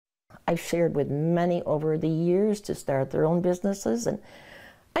I've shared with many over the years to start their own businesses, and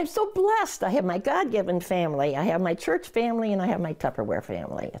I'm so blessed. I have my God-given family, I have my church family, and I have my Tupperware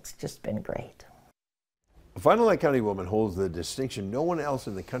family. It's just been great. A Fond du Lac County woman holds the distinction no one else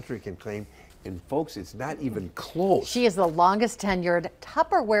in the country can claim, and folks, it's not even close. She is the longest tenured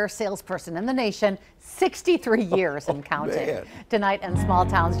Tupperware salesperson in the nation, 63 years and counting. Man. Tonight in Small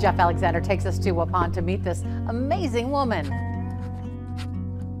Towns, Jeff Alexander takes us to Waupun to meet this amazing woman.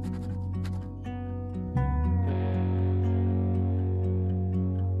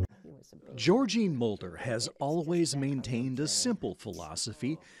 Georgine Mulder has always maintained a simple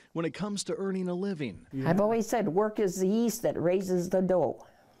philosophy when it comes to earning a living. I've always said work is the yeast that raises the dough.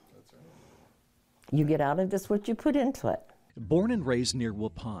 You get out of this what you put into it. Born and raised near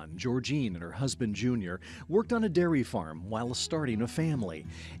Waupun, Georgine and her husband Junior worked on a dairy farm while starting a family,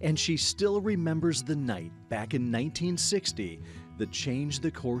 and she still remembers the night back in 1960 that changed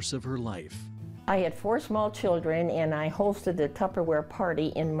the course of her life. I had 4 small children, and I hosted a Tupperware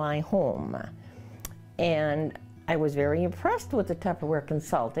party in my home. And I was very impressed with the Tupperware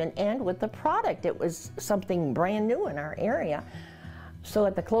consultant and with the product. It was something brand new in our area. So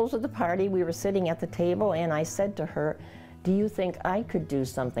at the close of the party, we were sitting at the table, and I said to her, "Do you think I could do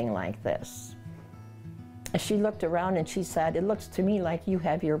something like this?" She looked around and she said, "It looks to me like you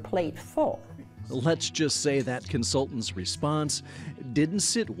have your plate full." Let's just say that consultant's response didn't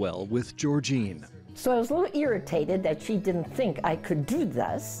sit well with Georgine. So I was a little irritated that she didn't think I could do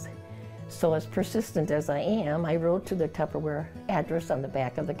this. So as persistent as I am, I wrote to the Tupperware address on the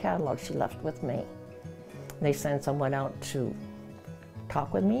back of the catalog she left with me. They sent someone out to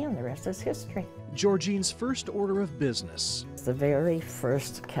talk with me, and the rest is history. Georgine's first order of business. It's the very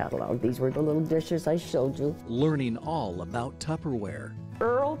first catalog. These were the little dishes I showed you. Learning all about Tupperware.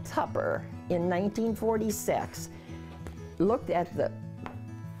 Earl Tupper in 1946 looked at the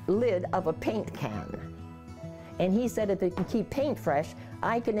lid of a paint can, and he said, if it can keep paint fresh,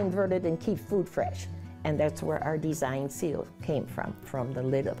 I can invert it and keep food fresh. And that's where our design seal came from the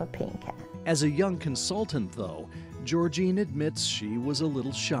lid of a paint can. As a young consultant, though, Georgine admits she was a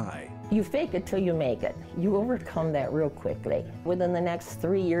little shy. You fake it till you make it. You overcome that real quickly. Within the next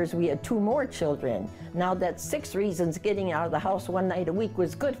 3 years, we had 2 more children. Now that's 6 reasons getting out of the house 1 night a week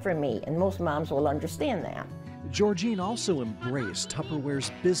was good for me, and most moms will understand that. Georgine also embraced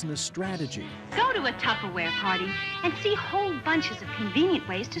Tupperware's business strategy. Go to a Tupperware party and see whole bunches of convenient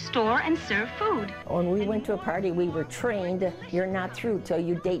ways to store and serve food. When we went to a party, we were trained, you're not through till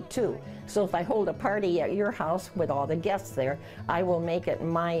you date 2. So if I hold a party at your house with all the guests there, I will make it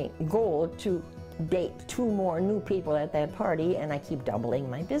my goal to date 2 more new people at that party, and I keep doubling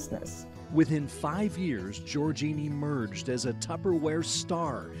my business. Within 5 years, Georgine emerged as a Tupperware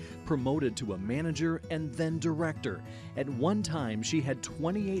star, promoted to a manager and then director. At one time, she had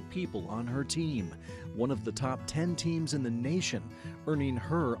 28 people on her team, one of the top 10 teams in the nation, earning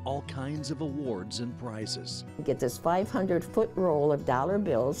her all kinds of awards and prizes. Get this 500-foot roll of dollar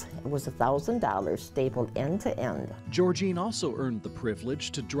bills. It was $1,000 stapled end to end. Georgine also earned the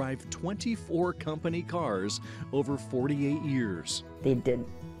privilege to drive 24 company cars over 48 years. They did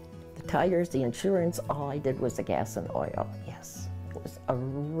the tires, the insurance, all I did was the gas and oil, yes. It was a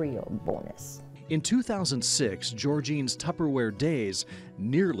real bonus. In 2006, Georgine's Tupperware days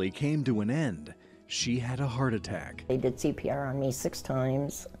nearly came to an end. She had a heart attack. They did CPR on me 6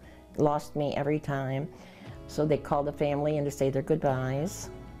 times, lost me every time. So they called the family in to say their goodbyes.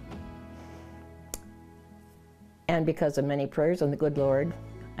 And because of many prayers and the good Lord,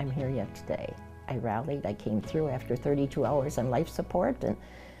 I'm here yet today. I rallied, I came through after 32 hours on life support and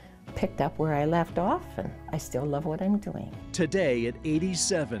picked up where I left off, and I still love what I'm doing. Today at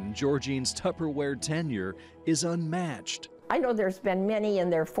 87, Georgine's Tupperware tenure is unmatched. I know there's been many in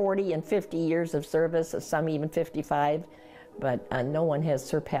their 40 and 50 years of service, some even 55, but no one has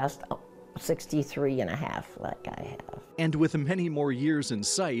surpassed 63 and a half like I have. And with many more years in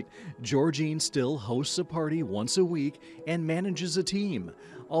sight, Georgine still hosts a party once a week and manages a team,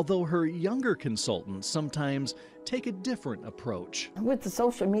 although her younger consultants sometimes take a different approach. With the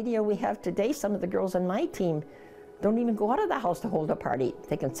social media we have today, some of the girls on my team don't even go out of the house to hold a party.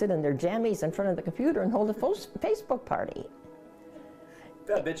 They can sit in their jammies in front of the computer and hold a Facebook party.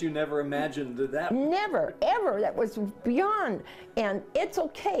 I bet you never imagined that. Never, ever. That was beyond. And it's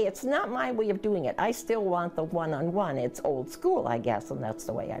okay. It's not my way of doing it. I still want the one-on-one. It's old school, I guess, and that's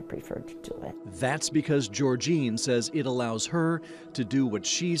the way I prefer to do it. That's because Georgine says it allows her to do what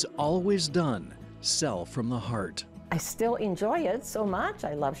she's always done, sell from the heart. I still enjoy it so much.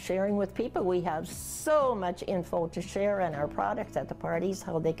 I love sharing with people. We have so much info to share on our products at the parties,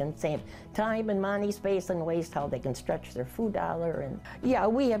 how they can save time and money, space and waste, how they can stretch their food dollar. And yeah,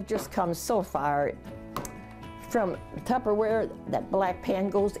 we have just come so far. From Tupperware, that black pan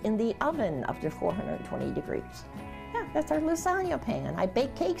goes in the oven up to 420 degrees. Yeah, that's our lasagna pan. I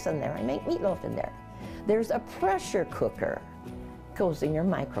bake cakes in there. I make meatloaf in there. There's a pressure cooker. Goes in your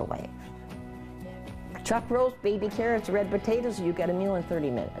microwave. Chuck roast, baby carrots, red potatoes, you get a meal in 30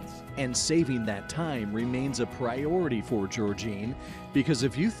 minutes. And saving that time remains a priority for Georgine, because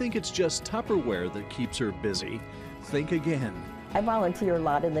if you think it's just Tupperware that keeps her busy, think again. I volunteer a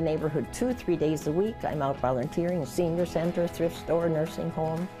lot in the neighborhood 2-3 days a week. I'm out volunteering in senior center, thrift store, nursing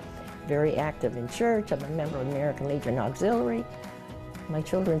home. Very active in church. I'm a member of American Legion Auxiliary. My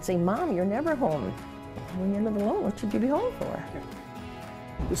children say, Mom, you're never home. When you live alone, what should you be home for?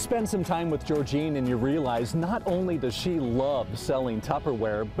 Spend some time with Georgine and you realize not only does she love selling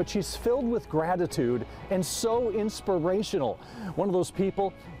Tupperware, but she's filled with gratitude and so inspirational. One of those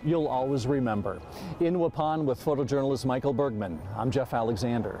people you'll always remember. In Waupun with photojournalist Michael Bergman, I'm Jeff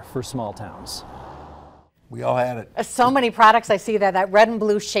Alexander for Small Towns. We all had it. So many products. I see that red and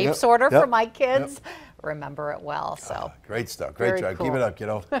blue shape Yep, sorter yep, for my kids. Remember it well. So Great stuff. Great job. cool. Keep it up,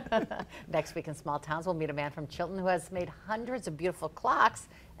 kiddo. Next week in Small Towns, we'll meet a man from Chilton who has made hundreds of beautiful clocks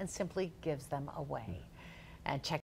and simply gives them away. And check